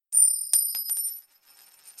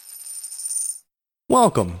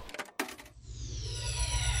Welcome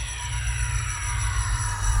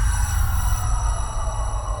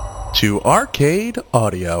to Arcade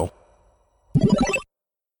Audio.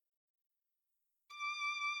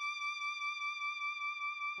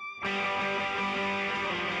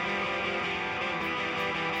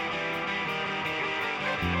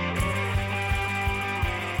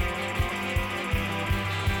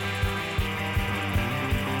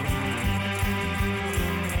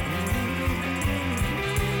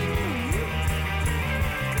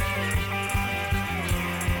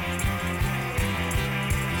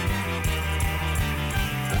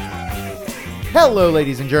 Hello,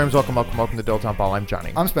 ladies and germs. Welcome to Dilettante Ball. I'm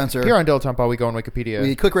Johnny. I'm Spencer. Here on Dilettante Ball, we go on Wikipedia.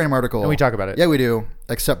 We click random article. And we talk about it. Yeah, we do.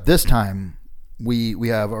 Except this time, we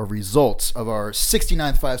have our results of our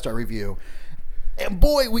 69th 5-star review. And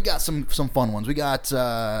boy, we got some fun ones. We got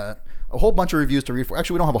a whole bunch of reviews to read for.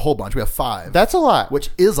 Actually, we don't have a whole bunch. We have 5. That's a lot. Which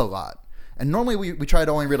is a lot. And normally we try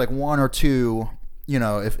to only read like 1 or 2, you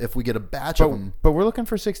know, if we get a batch of them. But we're looking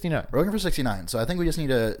for 69. We're looking for 69. So I think we just need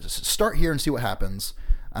to start here and see what happens.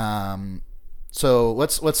 So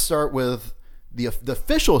let's start with the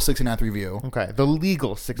official 69th review. Okay, the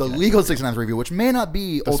legal 69th. The legal 69th review, which may not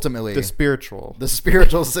be ultimately the spiritual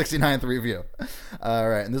 69th review. All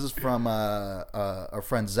right, and this is from our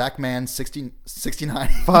friend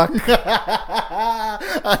Zachman69. Fuck.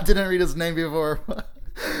 I didn't read his name before.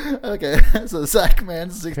 Okay, so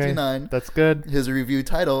Zachman69. Okay, that's good. His review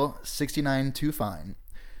title, 69 Too Fine.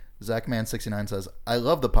 Zachman69 says, I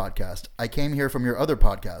love the podcast. I came here from your other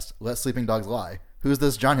podcast, Let Sleeping Dogs Lie. Who's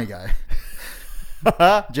this Johnny guy?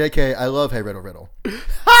 JK, I love Hey Riddle Riddle.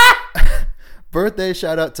 Birthday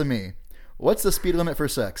shout out to me. What's the speed limit for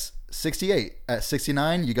sex? 68. At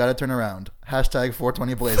 69, you gotta turn around. Hashtag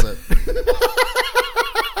 420 blaze it.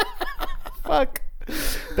 Fuck.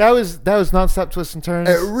 That was nonstop twists and turns.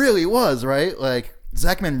 It really was, right? Like,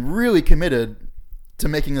 Zachman really committed to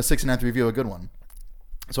making the 69th review a good one.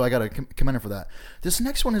 So I got to commend him for that. This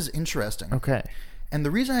next one is interesting. Okay. And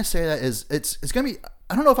the reason I say that is it's going to be,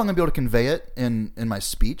 I don't know if I'm going to be able to convey it in my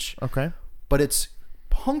speech. Okay. But it's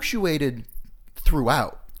punctuated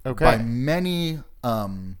throughout by many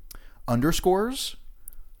underscores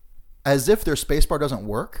as if their spacebar doesn't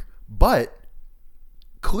work. But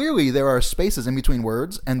clearly there are spaces in between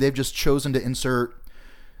words and they've just chosen to insert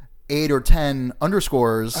 8 or 10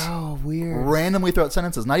 underscores weird. randomly throughout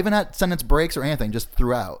sentences, not even at sentence breaks or anything, just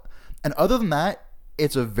throughout. And other than that,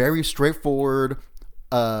 it's a very straightforward,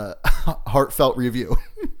 heartfelt review.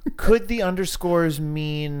 Could the underscores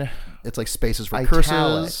mean it's like spaces for italics?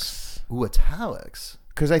 curses? Ooh, italics.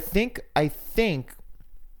 Because I think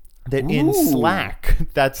that in Slack,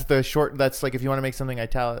 that's the short. That's like if you want to make something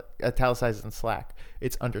italicized in Slack,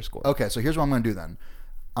 it's underscore. Okay, so here's what I'm going to do then.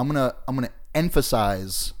 I'm gonna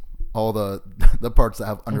emphasize all the parts that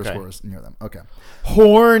have underscores near them. Okay.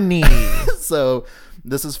 Horny. So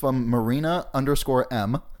this is from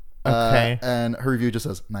Marina_M. Okay. And her review just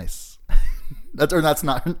says, nice. That's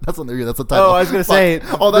not the review. That's the title. Oh, I was going to say.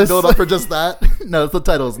 All that build up for just that? No, the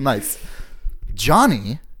title is nice.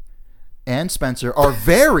 Johnny and Spencer are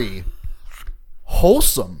very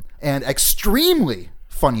wholesome and extremely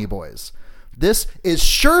funny boys. This is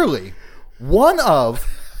surely one of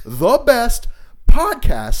the best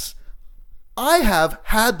podcasts I have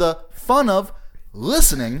had the fun of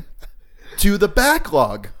listening to the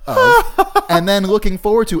backlog of and then looking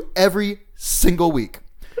forward to every single week.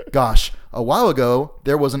 Gosh, a while ago,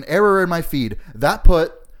 there was an error in my feed that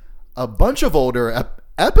put a bunch of older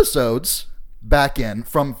episodes back in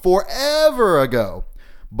from forever ago,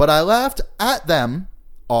 but I laughed at them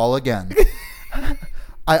all again.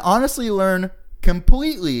 I honestly learn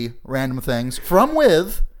completely random things from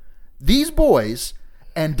with these boys,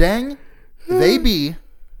 and dang, they be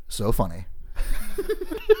so funny.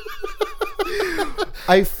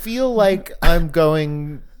 I feel like I'm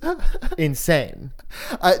going insane.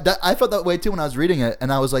 I felt that way too when I was reading it,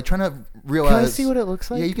 and I was like trying to realize. Can I see what it looks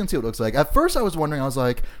like? Yeah, you can see what it looks like. At first, I was wondering. I was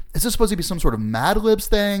like, "Is this supposed to be some sort of Mad Libs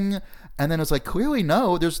thing?" And then it's like, clearly,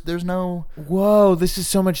 no. There's no. Whoa, this is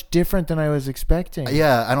so much different than I was expecting.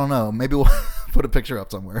 Yeah, I don't know. Maybe we'll put a picture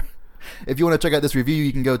up somewhere. If you want to check out this review,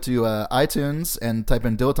 you can go to iTunes and type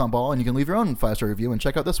in Dilettante Ball, and you can leave your own 5-star review and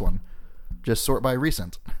check out this one. Just sort by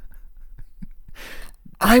recent.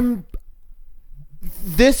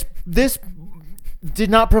 This did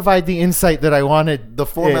not provide the insight that I wanted. The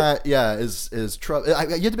format, is trouble. You have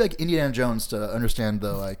to be like Indiana Jones to understand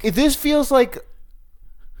the like. This feels like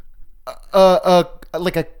a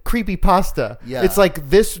like a creepy pasta. Yeah. It's like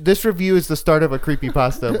this review is the start of a creepy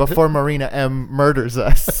pasta before Marina M murders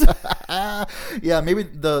us. Yeah, maybe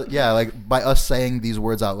like by us saying these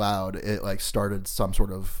words out loud, it like started some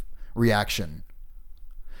sort of reaction.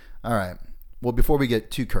 All right. Well, before we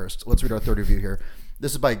get too cursed, let's read our third review here.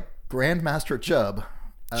 This is by Grandmaster Chubb.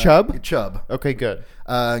 Chubb. Okay, good.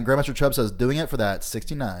 Grandmaster Chubb says, doing it for that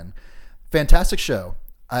 69. Fantastic show.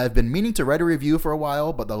 I have been meaning to write a review for a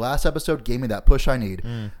while, but the last episode gave me that push I need.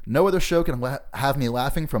 No other show can have me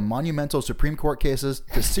laughing from monumental Supreme Court cases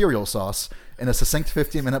to cereal sauce in a succinct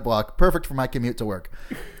 15-minute block, perfect for my commute to work.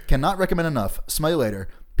 Cannot recommend enough. Smell you later.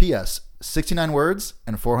 P.S. 69 words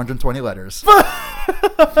and 420 letters.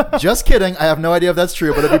 Just kidding. I have no idea if that's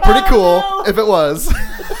true, but it'd be pretty cool if it was.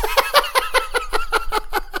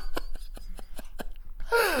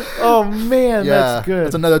 Oh man, that's good.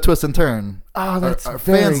 That's another twist and turn. Oh, that's our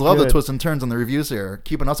very fans love the good. twists and turns on the reviews here,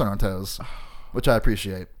 keeping us on our toes, which I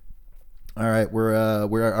appreciate. All right, we're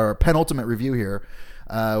our penultimate review here.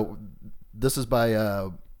 This is by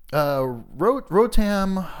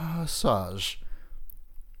Rotam Saj,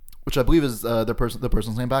 which I believe is the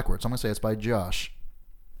person's name backwards. I'm gonna say it's by Josh.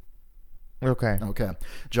 Okay.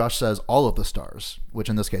 Josh says all of the stars, which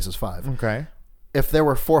in this case is 5. Okay. If there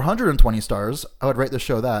were 420 stars, I would rate the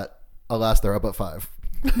show that. Alas, they're up at 5.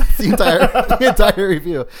 That's the entire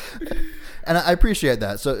review. And I appreciate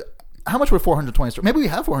that. So how much would 420 stars? Maybe we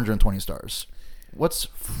have 420 stars. What's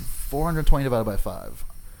 420 divided by 5?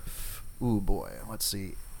 Ooh, boy. Let's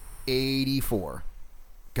see. 84.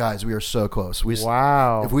 Guys, we are so close.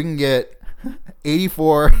 Wow. If we can get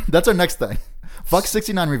 84, that's our next thing. Fuck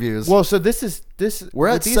 69 reviews. Well, so We're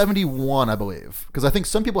at 71, I believe, because I think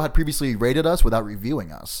some people had previously rated us without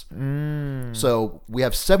reviewing us. So we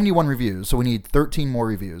have 71 reviews, so we need 13 more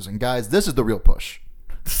reviews. And guys, this is the real push.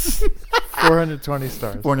 420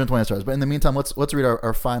 stars. 420 stars. But in the meantime, let's read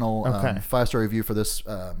our final 5-star review for this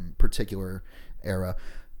particular era.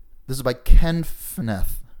 This is by Ken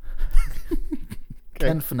Fneth.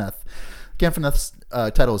 Ken Fneth. Ken Fneth's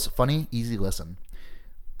title is Funny, Easy Listen.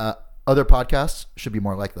 Other podcasts should be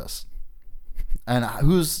more like this. And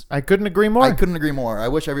I couldn't agree more. I couldn't agree more. I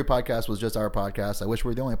wish every podcast was just our podcast. I wish we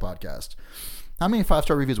were the only podcast. How many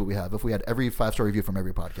 5-star reviews would we have if we had every 5-star review from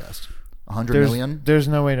every podcast? 100 million? There's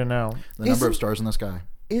no way to know. The number of stars in the sky.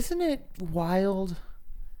 Isn't it wild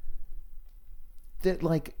that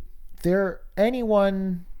like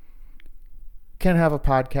anyone can have a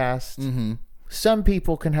podcast? Mm-hmm. Some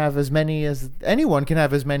people can have anyone can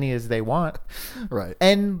have as many as they want. Right.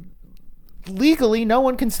 And legally, no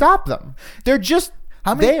one can stop them. They're just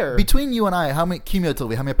there. Between you and I, how many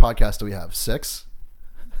podcasts do we have? 6?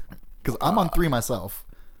 Because I'm on 3 myself.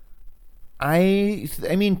 I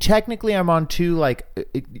mean, technically, I'm on 2 like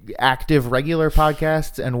active regular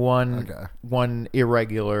podcasts and one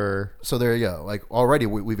irregular. So there you go. Like already,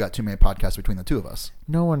 we've got too many podcasts between the two of us.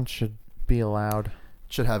 No one should be allowed.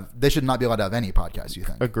 They should not be allowed to have any podcasts. You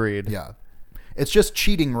think? Agreed. Yeah, it's just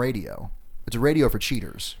cheating radio. It's radio for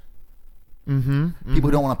cheaters. Mm-hmm. People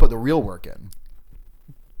who don't want to put the real work in.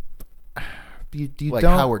 You like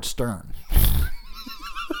don't... Howard Stern.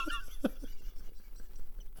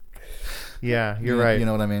 Yeah, you're right. You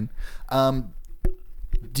know what I mean?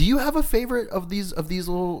 Do you have a favorite of these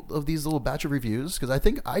little batch of reviews? Because I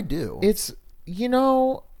think I do. It's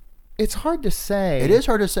hard to say. It is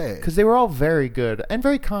hard to say because they were all very good and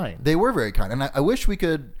very kind. They were very kind, and I wish we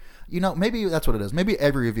could. Maybe that's what it is. Maybe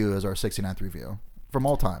every review is our 69th review from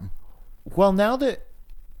all time. Well, now that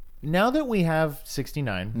we have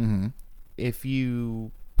 69, if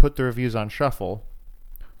you put the reviews on shuffle,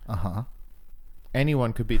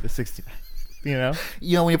 anyone could beat the 69. When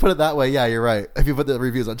you put it that way, yeah, you're right. If you put the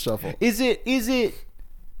reviews on shuffle, is it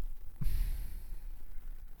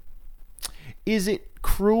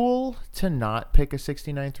cruel to not pick a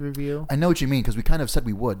 69th review? I know what you mean because we kind of said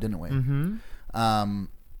we would, didn't we? Mm-hmm.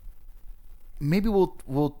 Maybe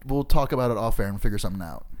we'll talk about it off air and figure something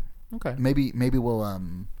out. Okay. Maybe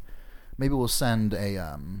we'll send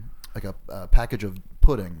a package of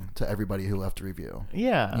pudding to everybody who left a review.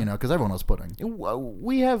 Yeah. Because everyone loves pudding.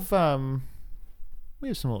 We have some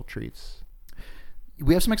little treats.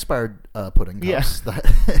 We have some expired pudding cups. Yeah. That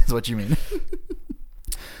is what you mean.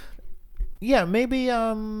 Yeah, maybe.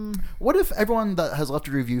 What if everyone that has left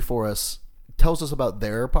a review for us tells us about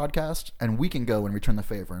their podcast, and we can go and return the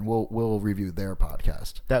favor, and we'll review their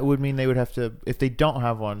podcast? That would mean they would have to, if they don't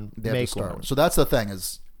have one, make one. So that's the thing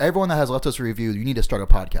is, everyone that has left us a review, you need to start a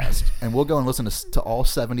podcast, and we'll go and listen to all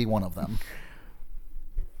 71 of them.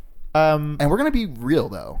 And we're gonna be real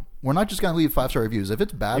though. We're not just gonna leave 5-star reviews. If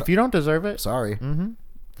it's bad, if you don't deserve it, sorry.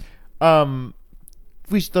 let's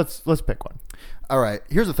pick one. All right.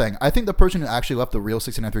 Here's the thing. I think the person who actually left the real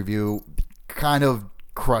 69th review kind of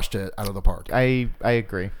crushed it out of the park. I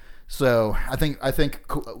agree. So I think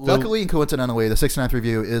luckily and coincidentally, the 69th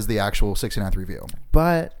review is the actual 69th review.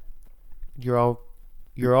 But you're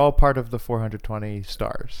all part of the 420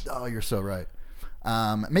 stars. Oh, you're so right.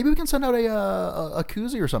 Maybe we can send out a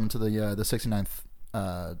koozie or something to the 69th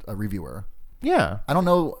reviewer. Yeah. I don't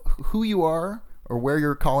know who you are or where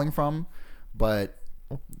you're calling from, but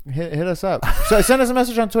hit us up. So send us a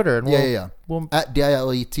message on Twitter. And we'll at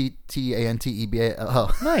DILETTANTEBA.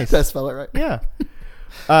 Oh, nice. Did I spell it right? Yeah.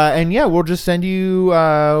 And yeah, we'll just send you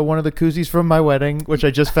one of the koozies from my wedding, which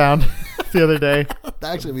I just found the other day.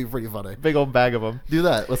 That actually would be pretty funny. Big old bag of them. Do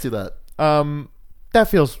that. Let's do that. That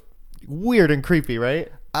feels weird and creepy,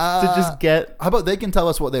 right? To just get. How about they can tell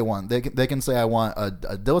us what they want? They can say I want a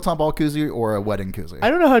dilettante ball koozie or a wedding koozie. I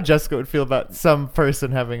don't know how Jessica would feel about some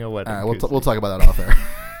person having a wedding. All right, koozie. we'll talk about that off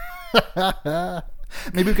air.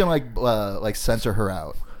 Maybe we can like censor her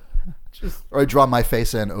out. Or draw my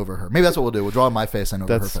face in over her. Maybe that's what we'll do. We'll draw my face in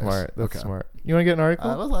over her face. That's smart. That's smart. You want to get an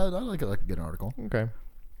article? I'd like to get an article. Okay.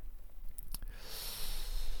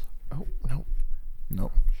 Oh, no.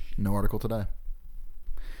 Nope. No article today.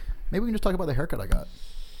 Maybe we can just talk about the haircut I got.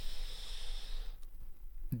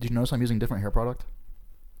 Did you notice I'm using different hair product?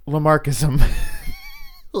 Lamarckism.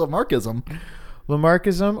 Lamarckism.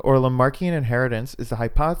 Lamarckism or Lamarckian inheritance is the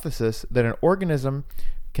hypothesis that an organism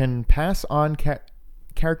can pass on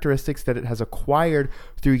characteristics that it has acquired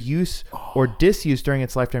through use or disuse during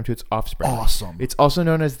its lifetime to its offspring. Awesome. It's also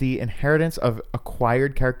known as the inheritance of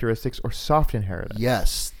acquired characteristics or soft inheritance.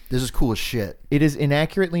 Yes. This is cool as shit. It is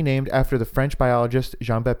inaccurately named after the French biologist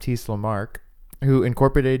Jean-Baptiste Lamarck, who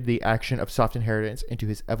incorporated the action of soft inheritance into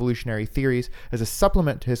his evolutionary theories as a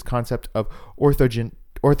supplement to his concept of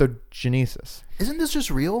orthogenesis. Isn't this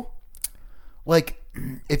just real? Like,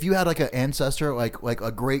 if you had like an ancestor, like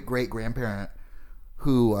a great-great-grandparent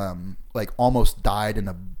who like almost died in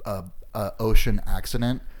a ocean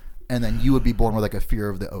accident, and then you would be born with like a fear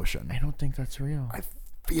of the ocean. I don't think that's real. I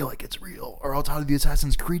feel like it's real, or else how do the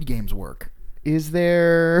Assassin's Creed games work? Is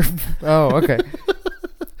there? Oh, okay.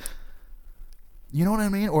 You know what I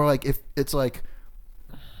mean? Or like if it's like,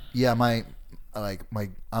 yeah, I'm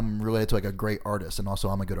related to like a great artist, and also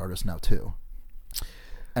I'm a good artist now too.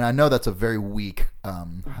 And I know that's a very weak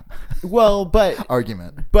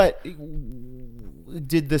argument. But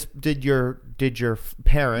did your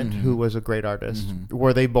parent, who was a great artist,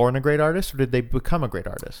 were they born a great artist, or did they become a great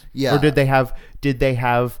artist? Yeah. Or did they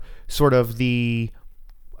have sort of the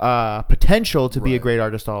potential to be a great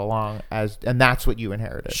artist all along, and that's what you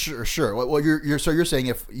inherited? Sure. Well, you're saying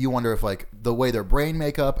if you wonder if like the way their brain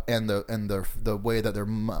makeup and the way that their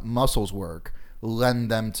muscles work lend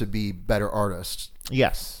them to be better artists.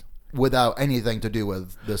 Yes. Without anything to do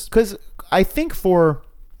with this. Because I think for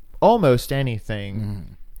almost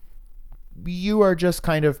anything, you are just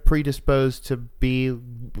kind of predisposed to be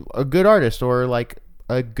a good artist, or like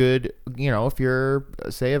a good, if you're,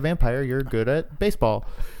 say, a vampire, you're good at baseball.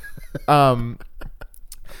 Or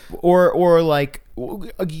like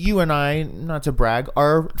you and I, not to brag,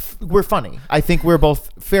 we're funny. I think we're both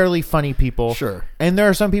fairly funny people. Sure. And there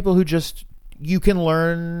are some people who just, you can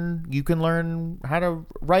learn how to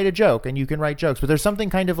write a joke, and you can write jokes, but there's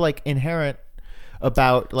something kind of like inherent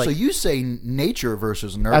about like. So you say nature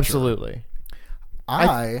versus nurture. Absolutely.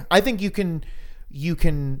 I think you can.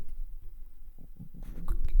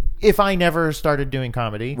 If I never started doing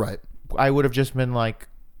comedy, right, I would have just been like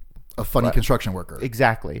a funny construction worker.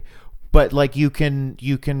 Exactly. But like you can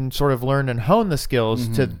sort of learn and hone the skills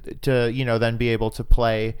to then be able to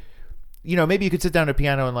play. Maybe you could sit down at a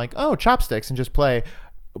piano and like, oh, chopsticks, and just play.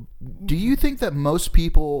 Do you think that most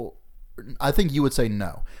people, I think you would say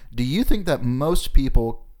no. Do you think that most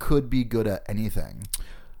people could be good at anything?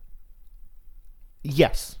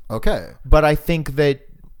 Yes. Okay. But I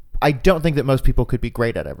don't think that most people could be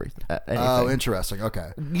great at everything. Oh, interesting.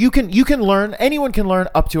 Okay. You can learn, anyone can learn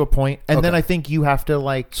up to a point, and then I think you have to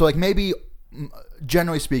like. So like maybe,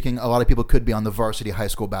 generally speaking, a lot of people could be on the varsity high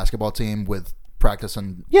school basketball team with practice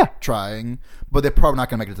and trying, but they're probably not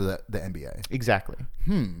going to make it to the NBA. Exactly.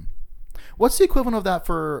 What's the equivalent of that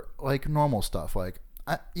for like normal stuff? Like,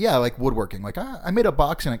 like woodworking. Like I made a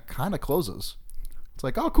box and it kind of closes. It's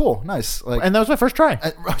like, oh, cool, nice. Like, and that was my first try.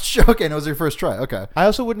 Okay, and it was your first try. Okay. I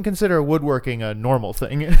also wouldn't consider woodworking a normal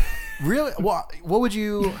thing. Really? What would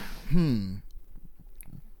you?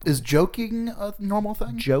 Is joking a normal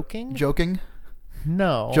thing? Joking?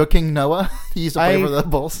 No. Joking Noah? He used to play for the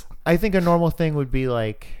Bulls. I think a normal thing would be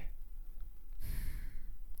like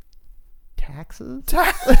taxes.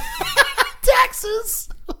 Taxes?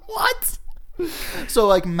 What? So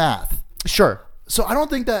like math. Sure. So I don't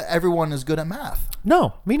think that everyone is good at math.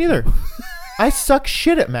 No, me neither. I suck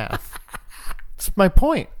shit at math. That's my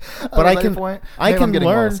point. But is I that can your point? I Maybe can I'm getting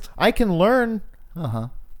learn lost. I can learn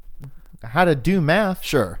how to do math.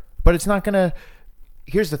 Sure. But it's not gonna.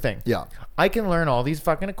 Here's the thing. Yeah. I can learn all these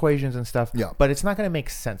fucking equations and stuff. Yeah. But it's not gonna make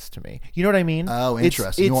sense to me. You know what I mean? Oh,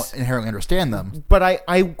 interesting. You won't inherently understand them. But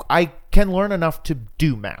I can learn enough to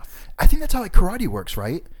do math. I think that's how like karate works,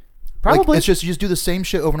 right? Probably. Like, it's just you just do the same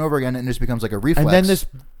shit over and over again, and it just becomes like a reflex. And then this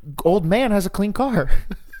old man has a clean car.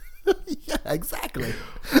 yeah, exactly.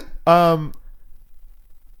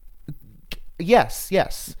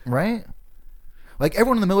 Yes. Right? Like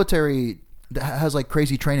everyone in the military has like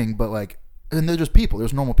crazy training, but like, and they're just people.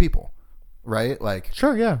 There's normal people, right? Like,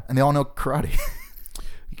 Sure, yeah. and they all know karate.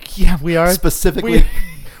 Yeah, we are. Specifically,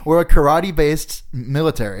 we're a karate-based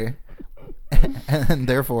military, and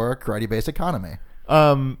therefore a karate-based economy.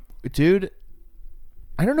 Dude,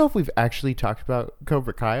 I don't know if we've actually talked about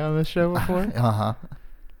Cobra Kai on this show before.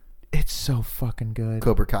 It's so fucking good.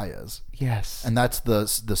 Cobra Kai is. Yes. And that's the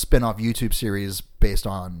spin-off YouTube series based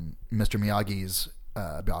on Mr. Miyagi's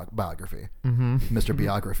biography. Mr.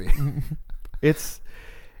 Biography. It's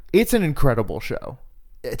an incredible show.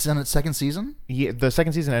 It's in its second season? Yeah, the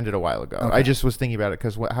second season ended a while ago. Okay. I just was thinking about it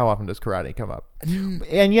because how often does karate come up?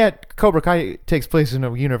 And yet, Cobra Kai takes place in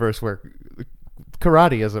a universe where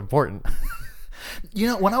karate is important. You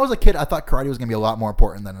know, when I was a kid, I thought karate was going to be a lot more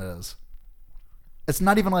important than it is. It's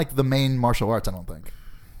not even like the main martial arts, I don't think.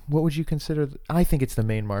 What would you consider? I think it's the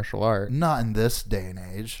main martial art. Not in this day and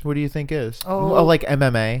age. What do you think is? Oh. Like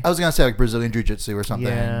MMA? I was going to say like Brazilian Jiu-Jitsu or something.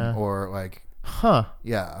 Yeah. Or like, Huh.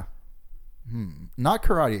 yeah. Not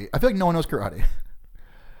karate. I feel like no one knows karate.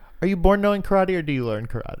 Are you born knowing karate or do you learn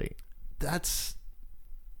karate? That's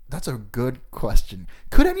a good question.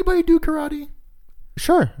 Could anybody do karate?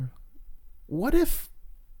 Sure. What if,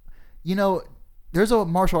 you know, there's a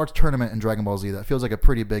martial arts tournament in Dragon Ball Z that feels like a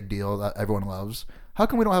pretty big deal that everyone loves. How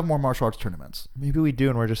come we don't have more martial arts tournaments? Maybe we do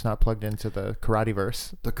and we're just not plugged into the karate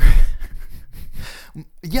verse.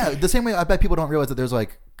 Yeah, the same way I bet people don't realize that there's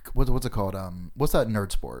like, what's it called? What's that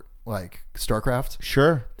nerd sport? Like StarCraft?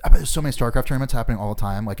 Sure. I bet there's so many StarCraft tournaments happening all the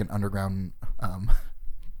time, like an underground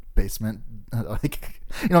basement. Like,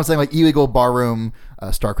 you know what I'm saying? Like illegal barroom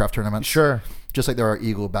StarCraft tournaments. Sure. Just like there are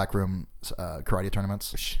illegal backroom karate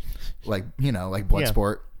tournaments. Like, you know, like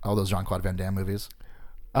Bloodsport, all those Jean-Claude Van Damme movies.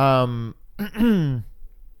 What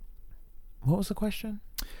was the question?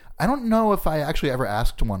 I don't know if I actually ever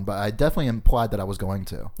asked one, but I definitely implied that I was going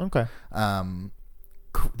to. Okay.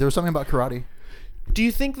 There was something about karate. Do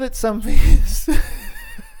you think that something is...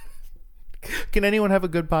 Can anyone have a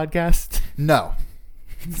good podcast? No.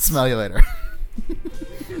 Smell you later.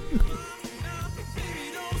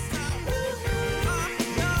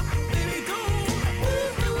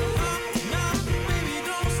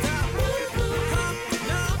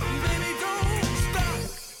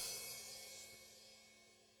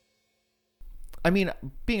 I mean,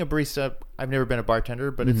 being a barista, I've never been a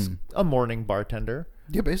bartender, but it's a morning bartender.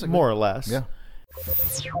 Yeah, basically. More or less. Yeah.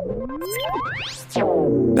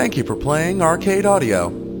 Thank you for playing Arcade Audio.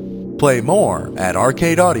 Play more at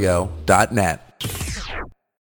arcadeaudio.net.